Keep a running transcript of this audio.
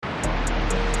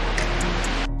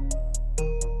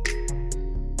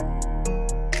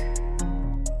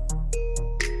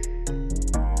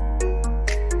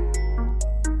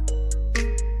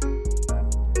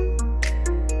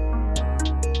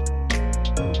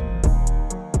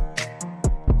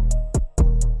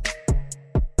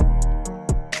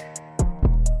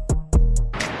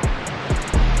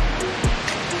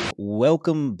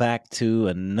welcome back to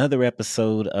another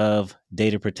episode of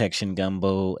Data Protection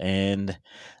Gumbo. And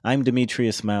I'm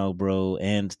Demetrius Malbro.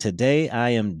 And today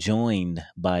I am joined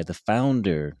by the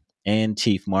founder and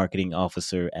chief marketing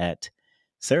officer at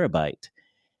Cerabyte.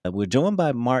 We're joined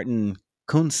by Martin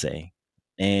Kunze,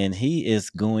 and he is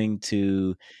going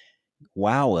to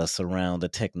wow us around the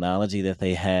technology that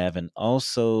they have and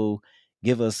also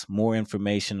give us more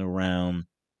information around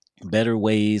better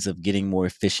ways of getting more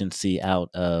efficiency out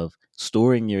of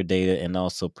storing your data and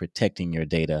also protecting your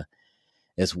data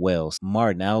as well.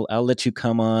 Martin, I'll let you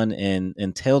come on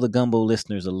and tell the Gumbo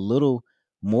listeners a little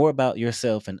more about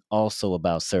yourself and also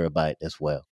about Cerabyte as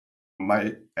well.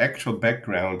 My actual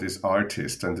background is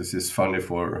artist, and this is funny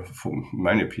for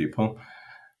many people.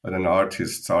 But an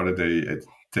artist started a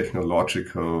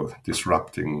technological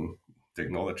disrupting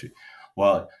technology.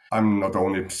 Well, I'm not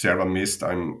only ceramist,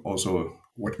 I'm also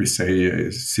what we say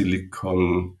a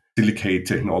silicate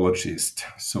technologist.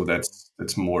 So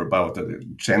that's more about the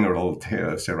general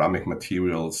ceramic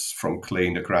materials from clay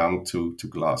in the ground to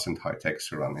glass and high-tech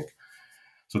ceramic.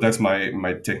 So that's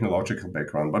my technological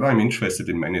background. But I'm interested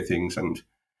in many things,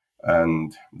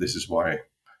 and this is why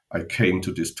I came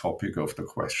to this topic of the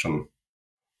question,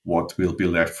 what will be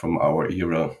left from our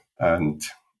era, and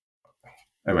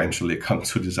eventually come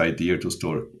to this idea to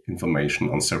store information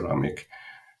on ceramic.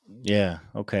 Yeah,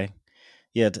 okay.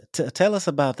 Yeah, tell us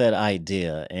about that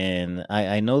idea. And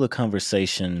I know the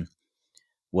conversation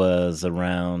was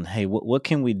around, hey, what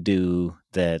can we do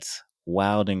that's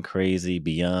wild and crazy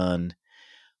beyond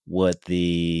what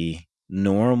the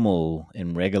normal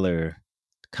and regular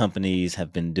companies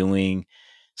have been doing,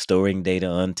 storing data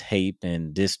on tape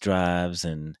and disk drives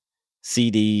and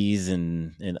CDs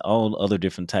and all other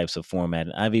different types of format.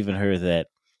 And I've even heard that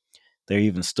they're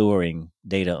even storing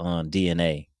data on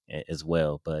DNA as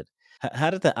well. But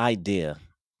how did the idea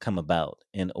come about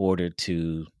in order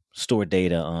to store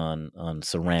data on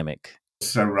ceramic?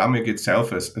 Ceramic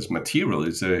itself as material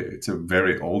it's a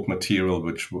very old material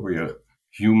which we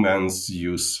humans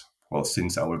use well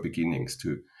since our beginnings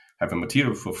to have a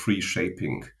material for free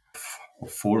shaping of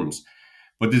forms.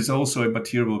 But it's also a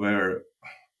material where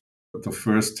the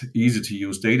first easy to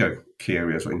use data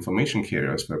carriers or information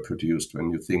carriers were produced. When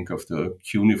you think of the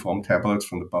cuneiform tablets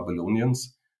from the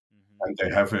Babylonians, and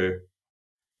they have a,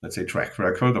 let's say, track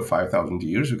record of 5,000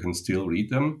 years, you can still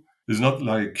read them. It's not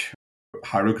like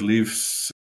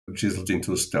hieroglyphs chiseled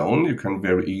into stone. You can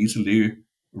very easily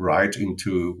write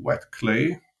into wet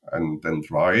clay and then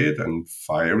dry it and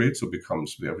fire it, so it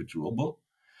becomes very durable.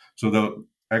 So the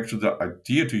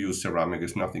idea to use ceramic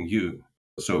is nothing new.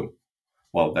 So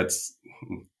well, that's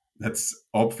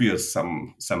obvious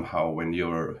somehow when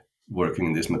you're working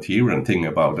in this material and thinking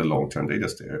about the long-term data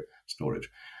storage.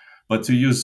 But to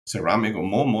use ceramic or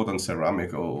more modern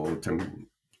ceramic or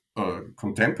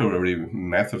contemporary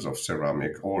methods of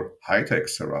ceramic or high-tech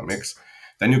ceramics,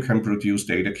 then you can produce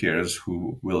data carriers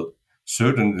who will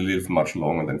certainly live much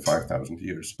longer than 5,000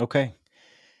 years. Okay.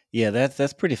 Yeah,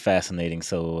 that's pretty fascinating.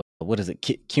 So, what is it?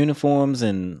 Cuneiforms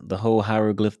and the whole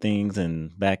hieroglyph things,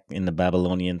 and back in the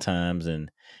Babylonian times,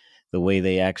 and the way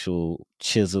they actual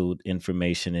chiseled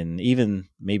information, and even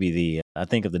maybe the I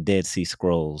think of the Dead Sea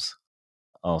Scrolls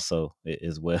also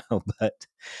as well. But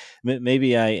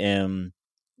maybe I am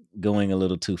going a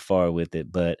little too far with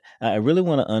it. But I really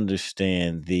want to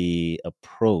understand the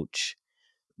approach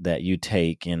that you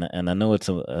take, and I know it's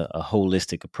a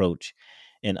holistic approach,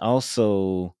 and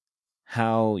also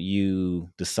how you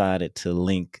decided to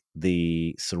link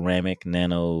the ceramic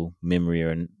nano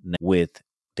memory with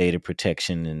data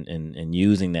protection and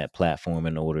using that platform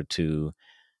in order to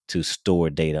store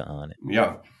data on it.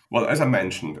 Yeah. Well, as I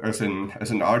mentioned, as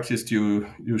an artist, you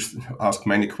ask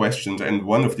many questions, and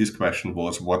one of these questions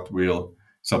was what will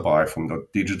survive from the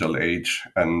digital age.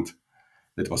 And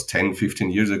it was 10,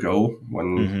 15 years ago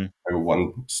when Mm-hmm.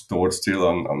 everyone stored still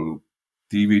on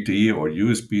DVD or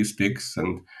USB sticks,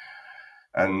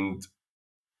 and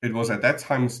it was at that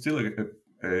time still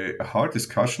a hard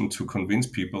discussion to convince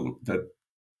people that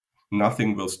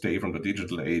nothing will stay from the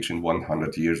digital age in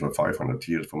 100 years or 500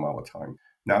 years from our time.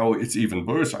 Now it's even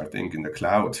worse, I think, in the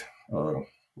cloud.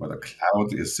 Where the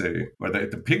cloud is, where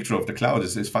the picture of the cloud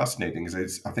is fascinating.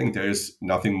 I think there is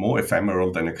nothing more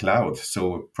ephemeral than a cloud.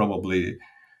 So probably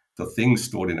the things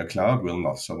stored in a cloud will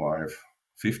not survive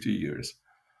 50 years.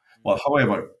 Well,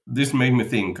 however, this made me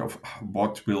think of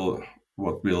what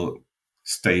will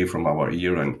stay from our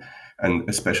era, and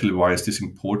especially why is this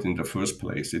important in the first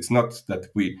place? It's not that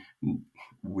we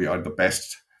are the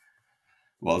best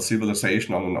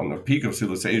civilization on the peak of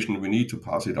civilization. We need to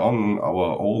pass it on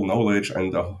our all knowledge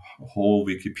and the whole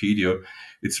Wikipedia.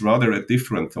 It's rather a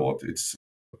different thought.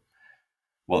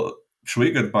 Well,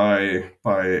 triggered by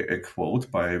a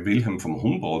quote by Wilhelm von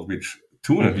Humboldt, which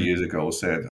 200 Hmm. years ago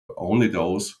said, only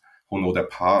those who know their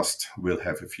past will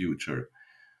have a future,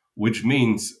 which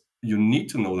means you need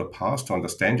to know the past to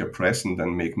understand your present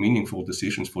and make meaningful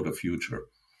decisions for the future.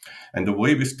 And the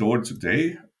way we store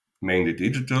today, mainly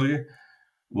digitally,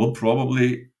 will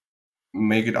probably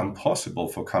make it impossible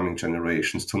for coming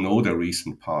generations to know their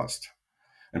recent past.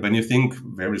 And when you think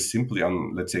very simply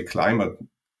on, let's say, climate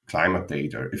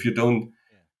data, if you don't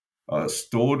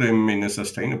store them in a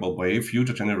sustainable way,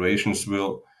 future generations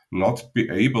will not be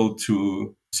able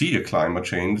to see a climate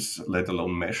change, let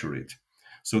alone measure it.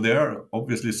 So there are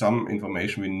obviously some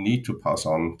information we need to pass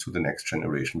on to the next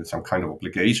generation with some kind of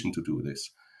obligation to do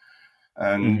this.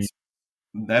 And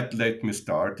Hmm. that let me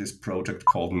start this project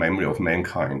called Memory of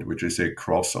Mankind, which is a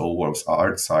crossover of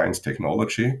art, science,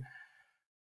 technology,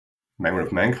 Memory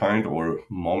of Mankind, or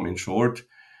MOM in short,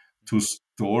 to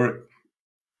store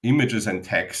images and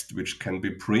text which can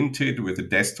be printed with a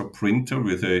desktop printer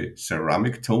with a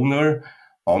ceramic toner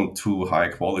onto high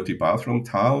quality bathroom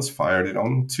tiles, fired it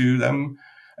onto them,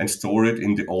 and store it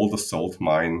in the oldest salt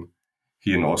mine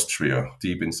here in Austria,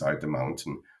 deep inside the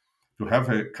mountain, to have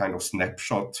a kind of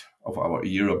snapshot of our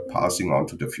era passing on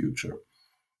to the future.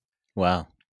 Wow.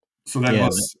 So that Yeah.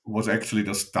 was actually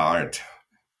the start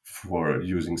for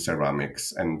using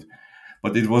ceramics, and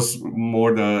but it was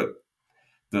more the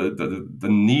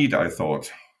need, I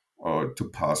thought, to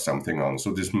pass something on.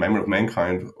 So this Memory of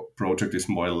Mankind project is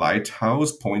more a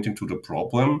lighthouse pointing to the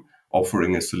problem,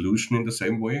 offering a solution in the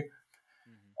same way.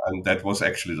 And that was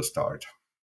actually the start.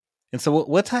 And so,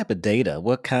 what type of data,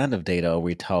 what kind of data are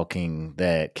we talking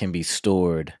that can be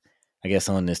stored, I guess,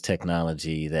 on this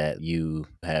technology that you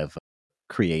have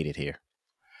created here?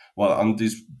 Well, on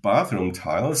these bathroom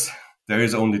tiles, there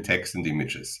is only text and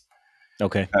images.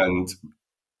 Okay. And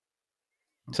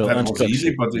So, that was easy,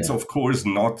 unstructured. but it's Yeah. of course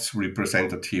not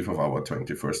representative of our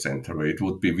 21st century. It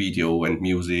would be video and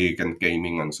music and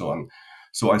gaming and so on.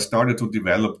 So I started to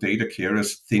develop data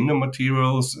carriers, thinner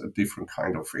materials, a different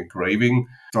kind of engraving,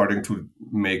 starting to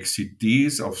make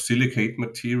CDs of silicate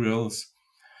materials.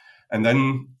 And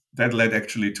then that led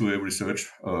actually to a research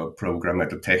program at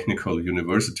the Technical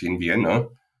University in Vienna,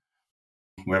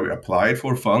 where we applied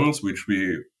for funds, which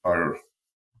we are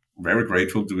very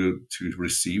grateful to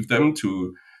receive them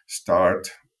to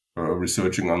start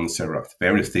researching on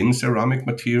very thin ceramic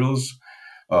materials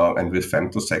and with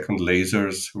femtosecond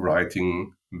lasers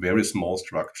writing very small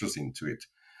structures into it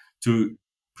to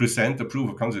present the proof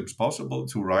of concepts possible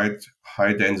to write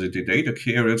high density data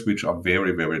carriers which are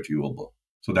very very doable.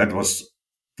 So that was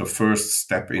the first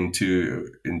step into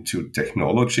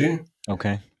technology.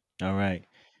 Okay. All right.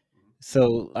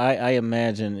 So, I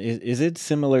imagine, is it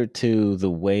similar to the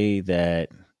way that,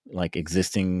 like,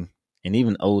 existing and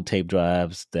even old tape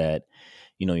drives that,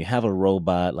 you have a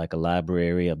robot, like a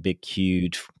library, a big,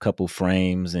 huge couple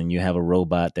frames, and you have a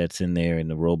robot that's in there, and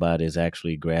the robot is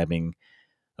actually grabbing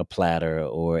a platter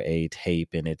or a tape,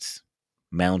 and it's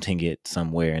mounting it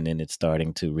somewhere, and then it's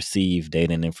starting to receive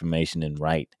data and information and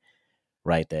write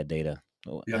that data.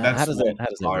 Yeah, How that's does that one how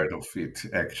does that work? part of it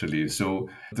actually. So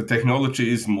the technology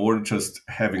is more just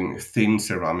having thin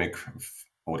ceramic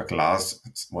or the glass,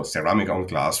 well, ceramic on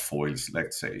glass foils,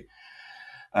 let's say.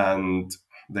 And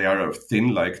they are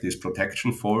thin like these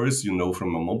protection foils,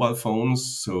 from our mobile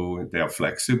phones. So they are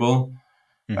flexible.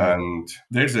 Hmm. And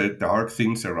there's a dark,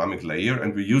 thin ceramic layer.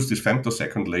 And we use this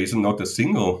femtosecond laser, not a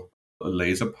single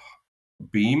laser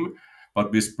beam,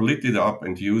 but we split it up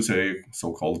and use a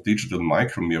so-called digital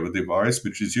micromirror device,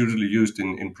 which is usually used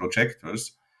in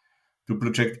projectors to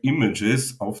project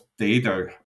images of data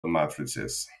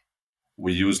matrices.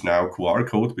 We use now QR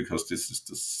code because this is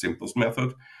the simplest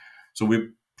method. So we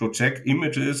project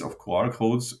images of QR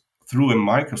codes through a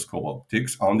microscope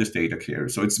optics on this data carrier.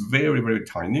 So it's very, very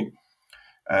tiny.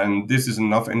 And this is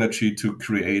enough energy to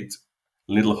create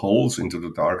little holes into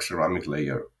the dark ceramic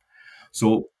layer.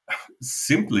 So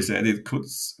simply said, it could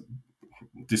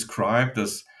described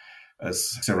as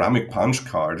ceramic punch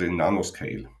card in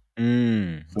nanoscale.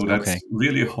 So Okay. that's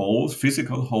really holes,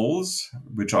 physical holes,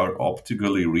 which are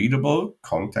optically readable,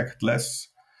 contactless.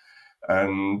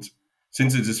 And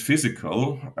since it is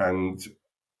physical and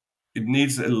it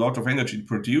needs a lot of energy to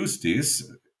produce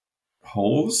these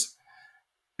holes,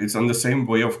 it's on the same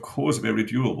way, of course, very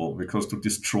durable because to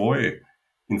destroy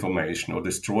information or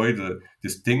destroy the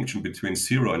distinction between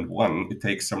 0 and 1, it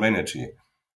takes some energy.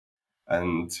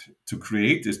 And to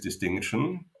create this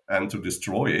distinction and to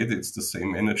destroy it, it's the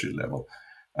same energy level.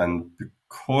 And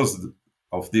because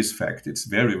of this fact, it's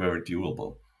very, very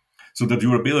durable. So the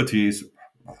durability is,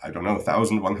 I don't know,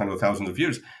 1,000, 100,000 of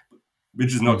years.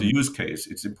 which is not the Hmm. use case.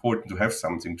 It's important to have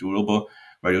something durable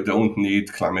where you don't need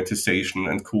climatization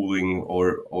and cooling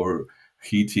or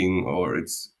heating, or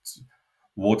it's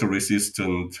water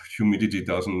resistant, humidity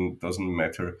doesn't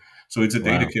matter. So it's a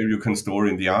data Wow. care you can store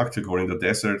in the Arctic or in the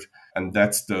desert, and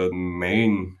that's the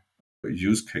main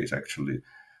use case actually.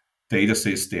 Data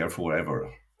stays there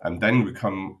forever. And then we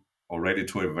come already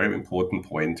to a very important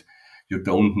point. You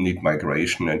don't need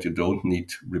migration and you don't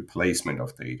need replacement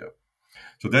of data.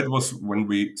 So that was when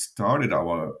we started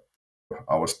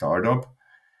our startup.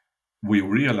 We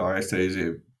realized there is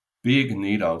a big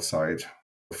need outside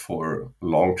for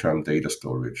long-term data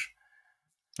storage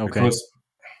Okay. because,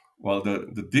 well,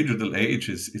 the digital age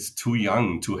is too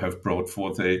young to have brought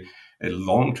forth a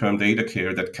long-term data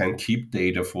care that can keep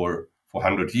data for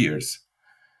 100 years.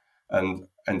 And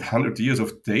 100 years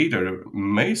of data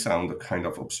may sound kind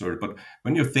of absurd, but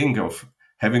when you think of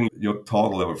having your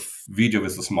toddler video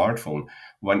with a smartphone,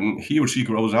 when he or she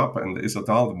grows up and is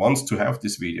adult, wants to have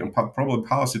this video and probably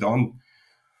pass it on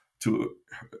to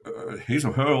his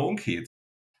or her own kid.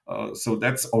 So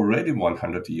that's already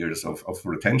 100 years of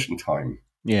retention time.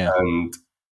 Yeah. And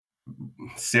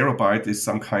Cerabyte is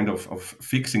some kind of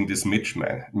fixing this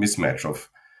mismatch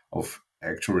of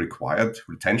actual required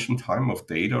retention time of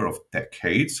data of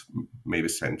decades, maybe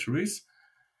centuries,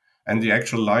 and the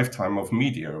actual lifetime of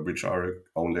media, which are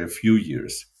only a few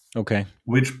years. Okay.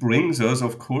 Which brings us,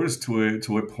 of course,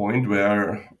 to a point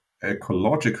where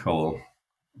ecological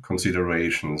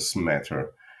considerations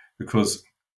matter, because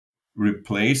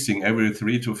replacing every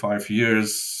 3 to 5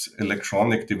 years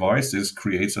electronic devices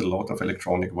creates a lot of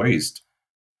electronic waste,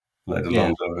 let Yeah.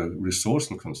 alone the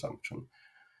resource and consumption.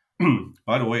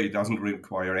 By the way, it doesn't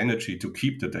require energy to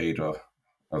keep the data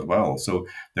as well. So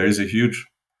there is a huge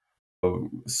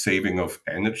saving of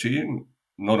energy,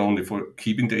 not only for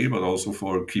keeping data, but also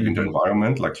for keeping the Hmm.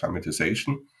 environment, like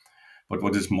climatization. But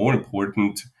what is more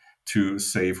important, to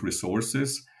save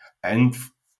resources and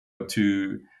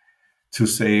to to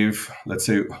save, let's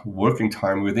say, working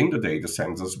time within the data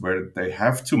centers, where they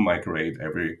have to migrate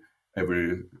every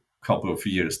couple of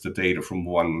years the data from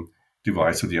one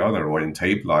device to the other, or in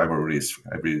tape libraries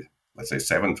every, let's say,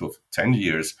 7 to 10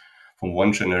 years from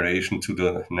one generation to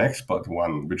the next but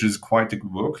one, which is quite a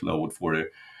workload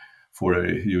for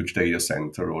a huge data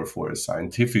center or for a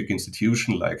scientific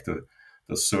institution like the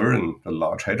CERN, the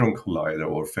Large Hadron Collider,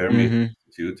 or Fermi Hmm.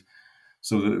 Institute.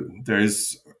 So there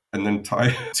is an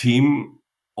entire team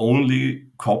only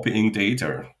copying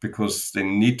data because they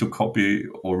need to copy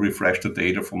or refresh the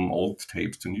data from old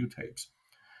tapes to new tapes.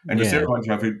 And with Yeah. Cerabyte,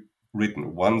 you have it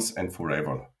written once and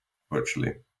forever,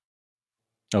 virtually.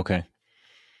 Okay.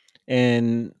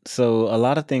 And so a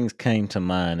lot of things came to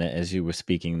mind as you were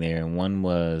speaking there, and one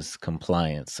was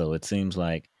compliance. So it seems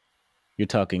like you're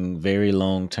talking very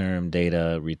long term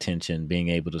data retention, being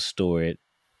able to store it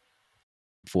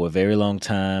for a very long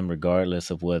time,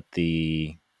 regardless of what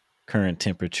the current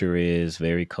temperature is,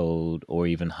 very cold or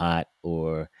even hot,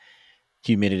 or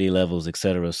humidity levels,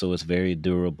 etc. So it's very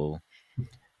durable.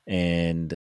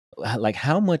 And like,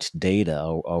 how much data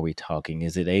are we talking?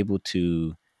 Is it able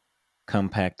to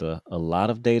compact a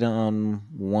lot of data on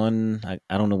one?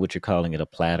 I don't know what you're calling it, a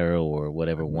platter or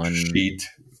whatever, one Sheet.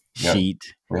 Yeah.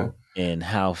 sheet. Yeah. And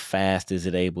how fast is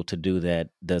it able to do that?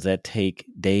 Does that take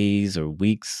days or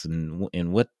weeks? And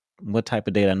what type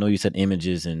of data? I know you said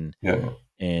images Yeah.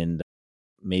 and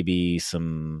maybe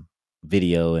some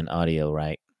video and audio,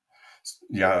 right?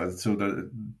 Yeah. So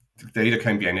the data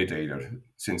can be any data,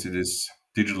 since it is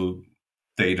digital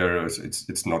data.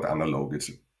 It's not analog.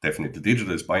 It's definitely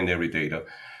digital. It's binary data,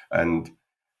 and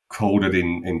coded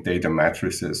in data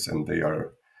matrices, and they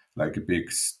are like a big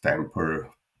stamper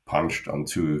punched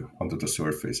onto the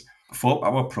surface. For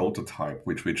our prototype,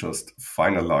 which we just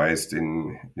finalized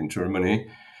in Germany,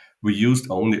 we used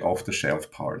only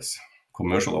off-the-shelf parts,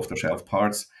 commercial off-the-shelf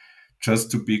parts,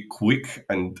 just to be quick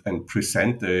and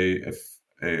present a,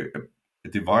 a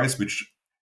device which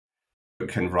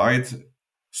can write,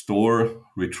 store,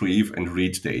 retrieve, and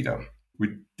read data.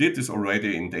 We did this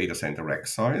already in data center rack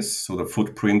size, so the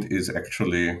footprint is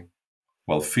actually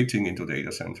well fitting into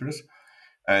data centers.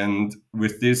 And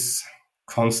with this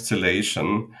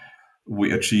constellation,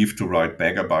 we achieved to write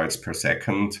megabytes per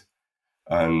second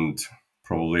and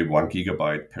probably 1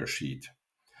 gigabyte per sheet.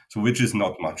 So, which is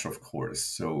not much, of course.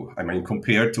 So, I mean,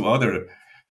 compared to other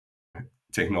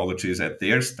technologies at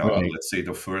their start, Right. let's say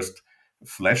the first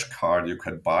flash card you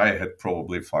could buy had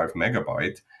probably 5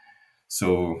 megabyte.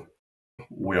 So,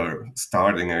 we're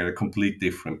starting at a complete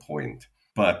different point.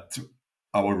 But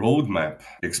our roadmap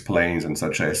explains and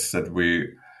suggests that we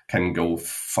can go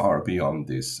far beyond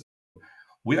this.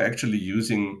 We are actually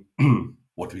using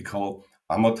what we call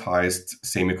amortized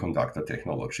semiconductor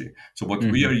technology. So what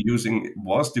we are Hmm. using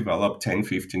was developed 10,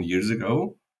 15 years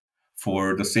ago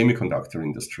for the semiconductor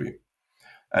industry.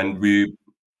 And we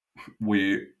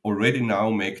already now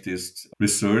make this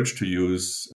research to use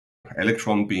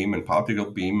electron beam and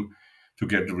particle beam to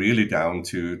get really down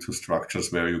to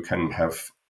structures where you can have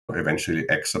eventually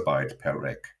exabyte per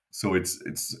rack. So it's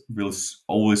will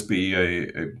always be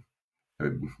a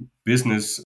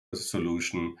business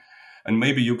solution. And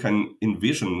maybe you can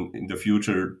envision in the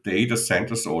future data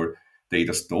centers or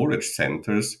data storage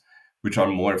centers, which are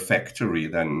more factory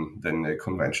than a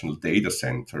conventional data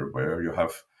center, where you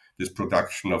have this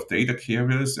production of data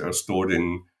carriers are stored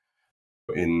in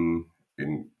in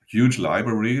huge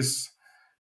libraries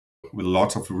with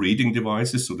lots of reading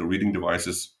devices. So the reading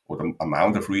devices or the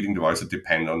amount of reading devices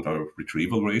depend on the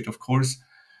retrieval rate, of course,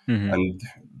 Hmm. and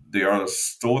they are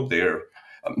stored there.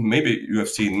 Maybe you have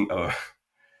seen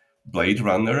Blade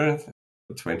Runner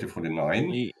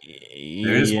 2049.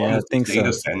 There is one Yeah, I of these think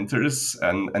data so. centers,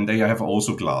 and they have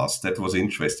also glass. That was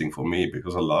interesting for me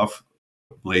because I love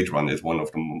Blade Runner. It's one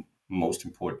of the most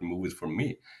important movies for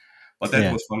me. But that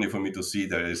Yeah. was funny for me to see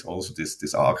there is also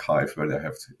this archive where they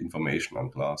have information on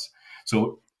glass.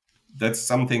 So that's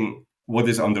something what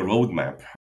is on the roadmap,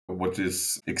 what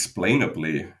is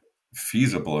explainably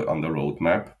feasible on the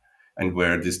roadmap, and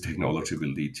where this technology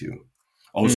will lead to.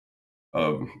 Also,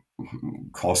 um,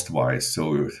 cost-wise,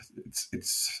 so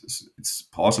it's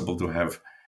possible to have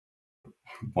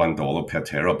 $1 per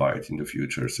terabyte in the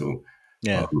future. So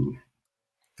Yeah. um,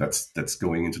 that's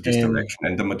going into this And direction.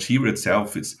 And the material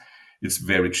itself is it's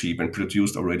very cheap and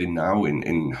produced already now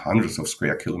in hundreds of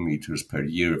square kilometers per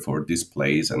year for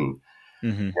displays and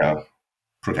hmm yeah, and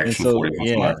protection so for it was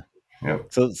yeah, marked. Yeah.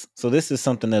 so this is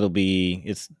something that'll be.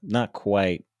 It's not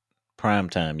quite prime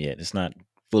time yet. It's not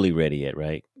fully ready yet,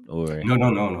 right? Or No, no,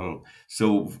 no, no.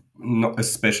 So not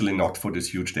especially not for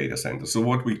this huge data center. So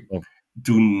what we oh,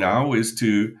 do now is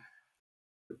to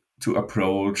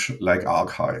approach like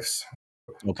archives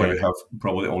where we okay. have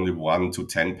probably only 1 to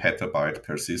 10 petabyte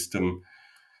per system.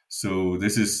 So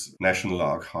this is national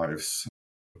archives.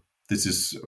 This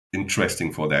is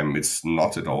interesting for them. It's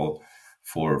not at all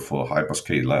for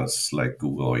hyperscalers like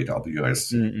Google or AWS,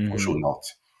 for Mm-hmm. sure not.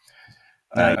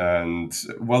 Now, And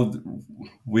well,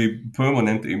 we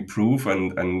permanently improve,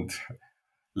 and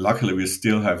luckily we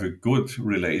still have a good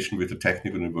relation with the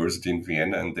Technical University in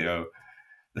Vienna, and they are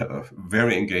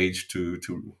very engaged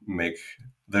to make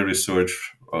the research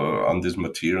on this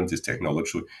material, this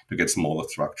technology, to get smaller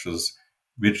structures,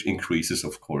 which increases,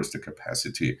 of course, the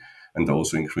capacity and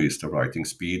also increase the writing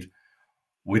speed,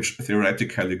 which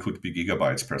theoretically could be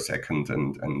gigabytes per second,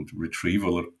 and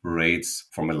retrieval rates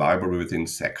from a library within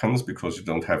seconds, because you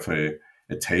don't have a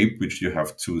tape which you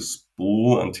have to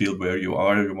spool until where you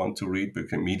want to read, but you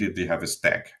can immediately have a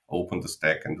stack, open the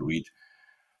stack and read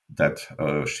that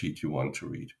sheet you want to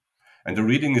read. And the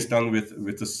reading is done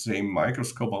with the same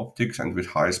microscope optics and with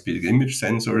high-speed image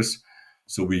sensors.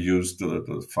 So we use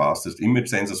the fastest image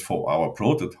sensors for our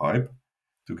prototype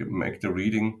to make the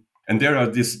reading. And there are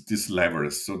these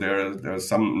levers. So there are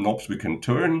some knobs we can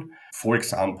turn. For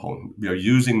example, we are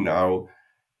using now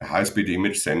a high-speed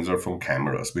image sensor from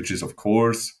cameras, which is, of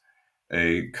course,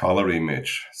 a color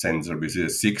image sensor with a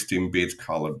 16-bit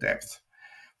color depth.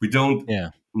 We don't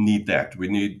yeah. need that. We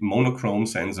need monochrome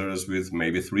sensors with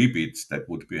maybe 3 bits. That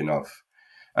would be enough.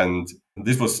 And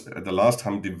this was the last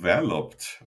time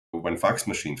developed when fax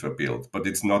machines were built, but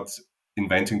it's not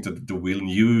inventing the wheel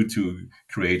new to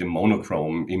create a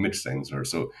monochrome image sensor.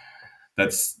 So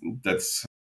that's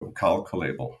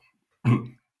calculable.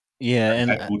 Yeah, and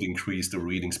That would increase the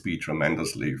reading speed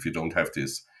tremendously if you don't have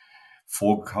this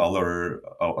 4 color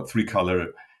or 3 color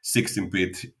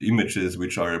 16-bit images,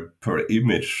 which are per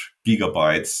image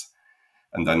gigabytes,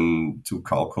 and then to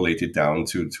calculate it down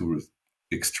to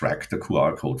extract the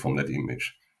QR code from that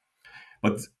image.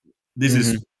 But this mhm.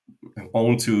 is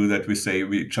on to that we say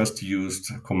we just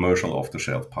used commercial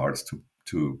off-the-shelf parts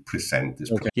to present this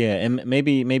Okay. product. Yeah, and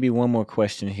maybe one more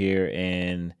question here,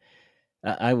 and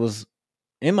I was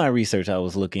in my research. I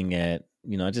was looking at,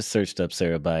 I just searched up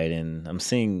Cerabyte, and I'm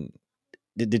seeing.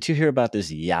 Did you hear about this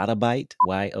Yottabyte?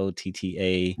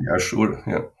 YOTTA, Yeah, sure.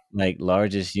 Yeah. like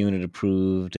largest unit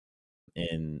approved,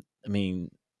 and I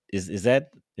mean, is that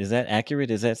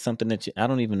accurate? Is that something that I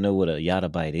don't even know what a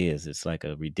Yottabyte is? It's like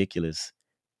a ridiculous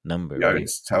number, Yeah, right?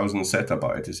 it's 1,000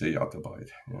 zettabyte is a yottabyte.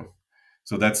 Yeah.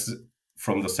 So that's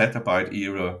from the zettabyte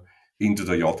era into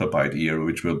the yottabyte era,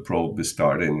 which will probably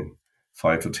start in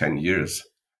 5 to 10 years,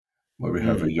 where we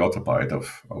have a Mm. yottabyte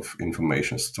of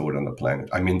information stored on the planet.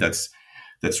 I mean, that's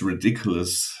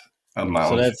ridiculous So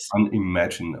amount, that's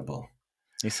unimaginable.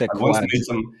 He said I once quad.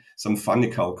 made some funny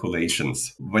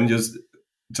calculations. When you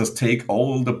just take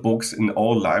all the books in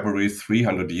all libraries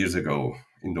 300 years ago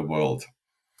in the world,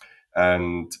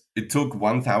 and it took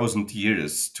 1,000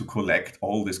 years to collect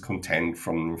all this content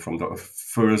from the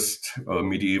first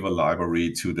medieval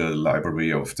library to the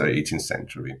library of the 18th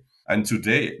century. And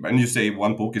today, when you say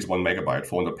one book is 1 megabyte,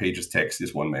 400 pages text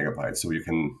is 1 megabyte. So you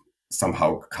can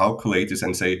somehow calculate this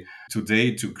and say,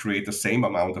 today to create the same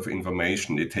amount of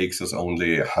information, it takes us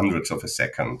only hundreds of a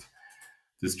second.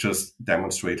 This just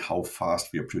demonstrates how fast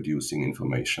we are producing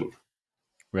information.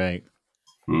 Right.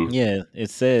 Hmm. Yeah, it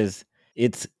says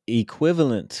it's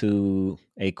equivalent to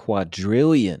a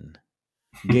quadrillion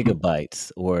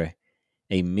gigabytes or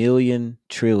a million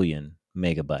trillion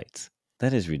megabytes.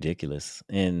 That is ridiculous.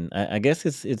 And I guess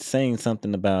it's saying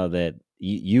something about that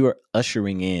you are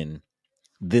ushering in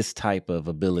this type of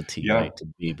ability, Yeah. right? To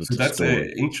be able So to that's store.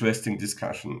 an interesting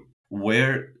discussion.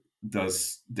 Where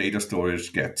does data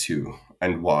storage get to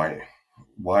and why?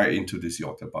 Why into this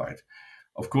yottabyte?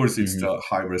 Of course, it's Hmm. the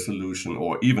high resolution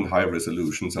or even high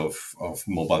resolutions of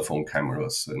mobile phone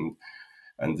cameras.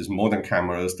 And these modern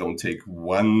cameras don't take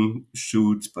one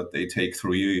shoot, but they take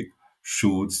three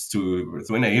shoots to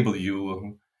enable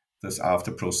you this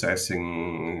after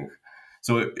processing.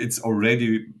 So it's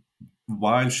already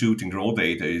while shooting raw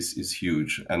data is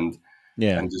huge.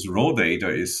 Yeah. And this raw data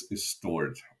is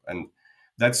stored. And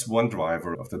that's one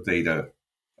driver of the data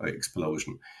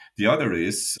explosion. The other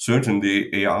is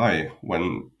certainly AI.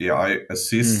 When AI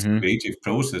assists Hmm. creative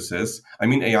processes, I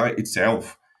mean, AI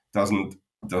itself doesn't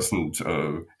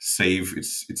save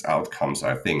its outcomes.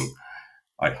 I think,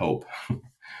 I hope.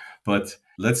 But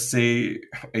let's say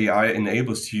AI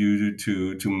enables you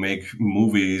to make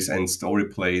movies and story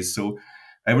plays, so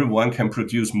everyone can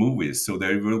produce movies. So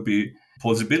there will be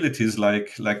possibilities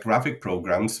like graphic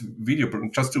programs,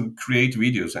 just to create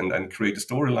videos and create a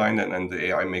storyline, and the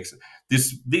AI makes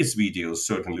these videos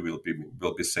certainly will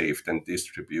be saved and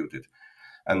distributed,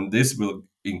 and this will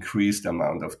increase the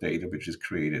amount of data which is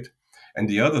created. And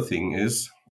the other thing is,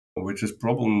 which is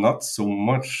probably not so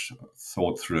much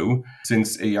thought through,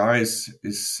 since AI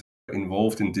is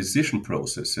involved in decision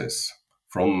processes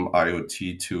from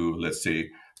IoT to, let's say,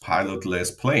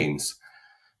 pilotless planes.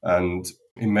 And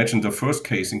imagine the first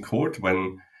case in court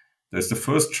when there's the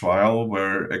first trial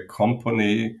where a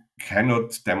company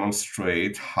cannot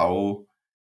demonstrate how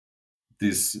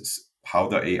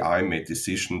the AI made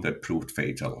decision that proved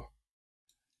fatal.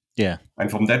 Yeah. And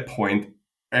from that point,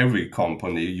 every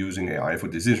company using AI for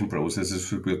decision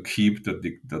processes will keep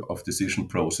the of decision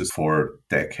process for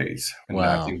decades. And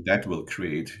I Wow. think that will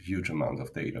create huge amount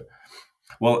of data.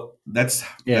 Well, that's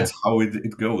Yeah. how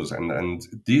it goes. And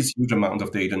these huge amount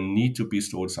of data need to be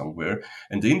stored somewhere.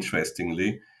 And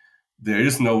interestingly, there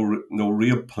is no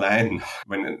real plan.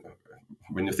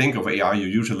 When you think of AI, you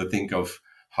usually think of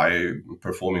high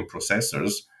performing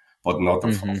processors, but not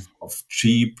Hmm. of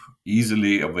cheap,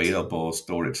 easily available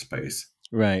storage space.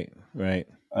 Right. Right.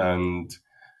 And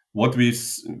what we've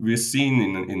seen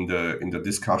in the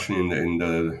discussion in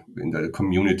the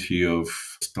community of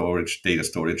storage data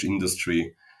storage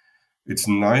industry, it's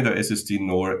neither SSD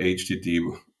nor HDD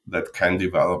that can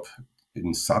develop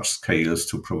in such scales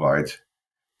to provide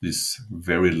this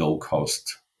very low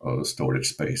cost storage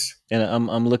space. And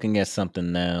I'm looking at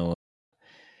something now,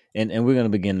 and we're gonna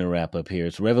begin to wrap up here.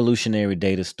 It's revolutionary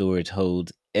data storage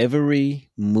holds every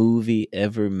movie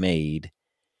ever made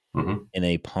Mhm. in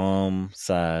a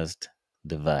palm-sized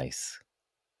device.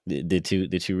 Did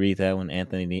you read that one,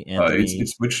 Anthony? Anthony?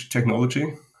 It's which technology?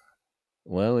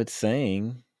 Well, it's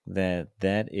saying that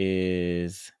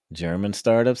is German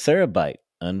startup Cerabyte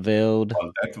unveiled.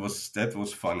 Well, that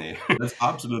was funny. That's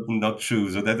absolutely not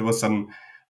true. So that was some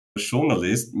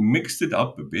journalist mixed it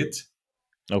up a bit,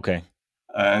 Okay.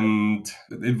 and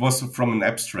it was from an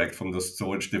abstract from the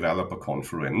Storage Developer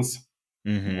Conference,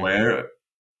 Mm-hmm. where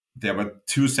there were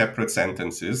two separate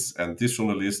sentences, and this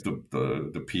journalist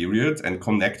the period and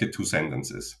connected two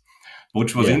sentences,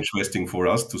 which was Yeah. interesting for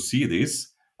us to see this.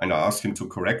 And I asked him to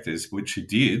correct this, which he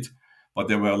did. But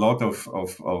there were a lot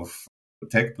of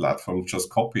tech platforms just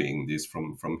copying this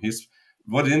from his.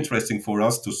 What interesting for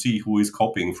us to see who is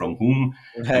copying from whom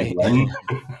and Right. when.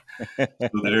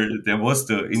 So there was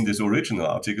in this original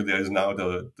article there is now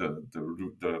the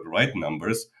right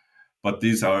numbers, but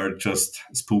these are just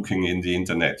spooking in the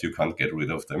internet. You can't get rid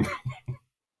of them.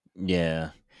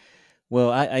 Yeah.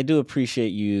 Well, I do appreciate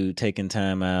you taking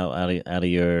time out of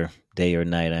your day or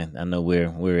night. I know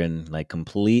we're in like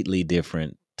completely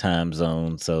different time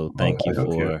zones, so Well, thank I you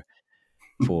don't care.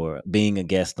 for being a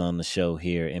guest on the show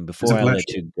here. And It's before a I let pleasure.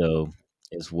 you go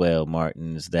as well,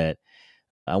 Martin, is that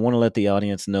I want to let the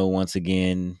audience know once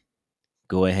again,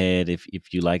 go ahead if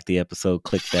you like the episode,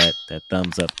 click that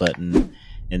thumbs up button,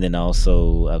 and then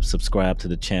also subscribe to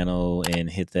the channel and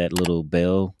hit that little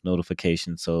bell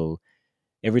notification so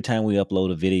every time we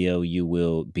upload a video you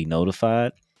will be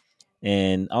notified.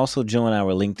 And also join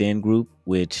our LinkedIn group,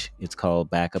 which it's called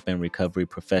Backup and Recovery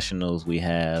Professionals. We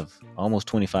have almost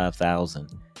 25,000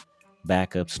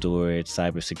 backup, storage,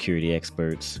 cybersecurity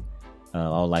experts,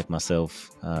 all like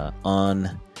myself,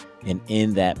 on and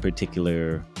in that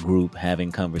particular group,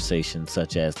 having conversations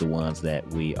such as the ones that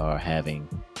we are having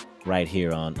right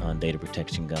here on Data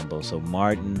Protection Gumbo. So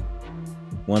Martin,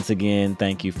 once again,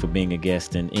 thank you for being a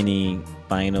guest, and any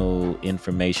final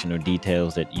information or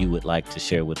details that you would like to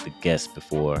share with the guests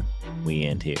before we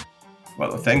end here.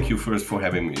 Well, thank you first for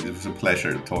having me. It was a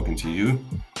pleasure talking to you.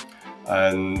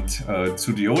 And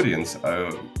to the audience,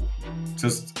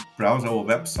 just browse our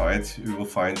website. You will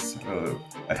find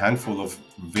a handful of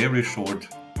very short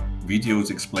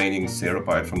videos explaining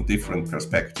Cerabyte from different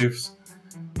perspectives,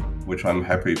 which I'm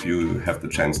happy if you have the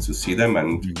chance to see them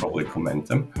and probably comment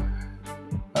them.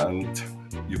 And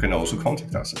you can also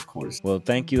contact us, of course. Well,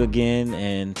 thank you again.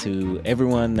 And to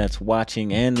everyone that's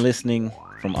watching and listening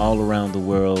from all around the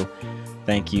world,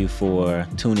 thank you for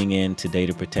tuning in to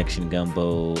Data Protection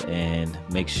Gumbo, and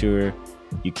make sure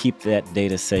you keep that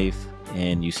data safe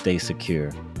and you stay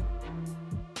secure.